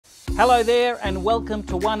Hello there and welcome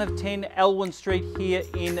to 1 of 10 Alwyn Street here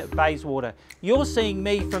in Bayswater. You're seeing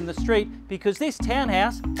me from the street because this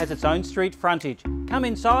townhouse has its own street frontage. Come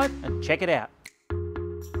inside and check it out.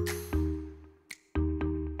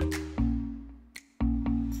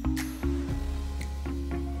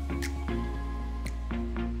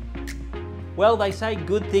 Well, they say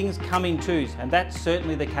good things come in twos, and that's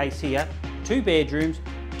certainly the case here. 2 bedrooms,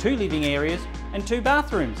 2 living areas and 2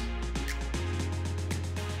 bathrooms.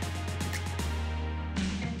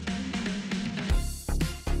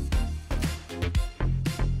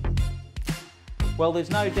 Well,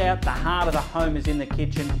 there's no doubt the heart of the home is in the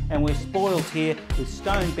kitchen, and we're spoiled here with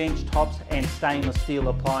stone bench tops and stainless steel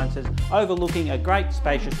appliances, overlooking a great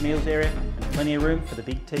spacious meals area and plenty of room for the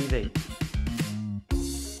big TV.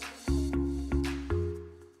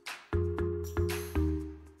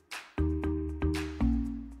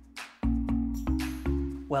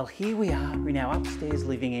 Well, here we are in our upstairs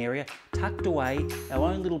living area, tucked away,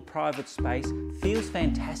 our own little private space. Feels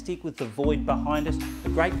fantastic with the void behind us, a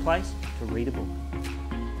great place to read a book.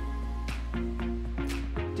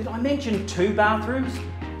 Did I mention 2 bathrooms?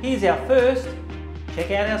 Here's our first, check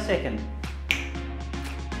out our second.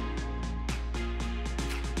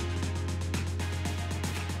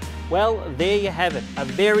 Well, there you have it, a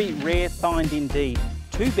very rare find indeed.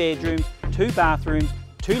 2 bedrooms, 2 bathrooms,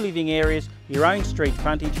 2 living areas, your own street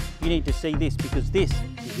frontage. You need to see this because this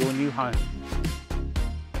is your new home.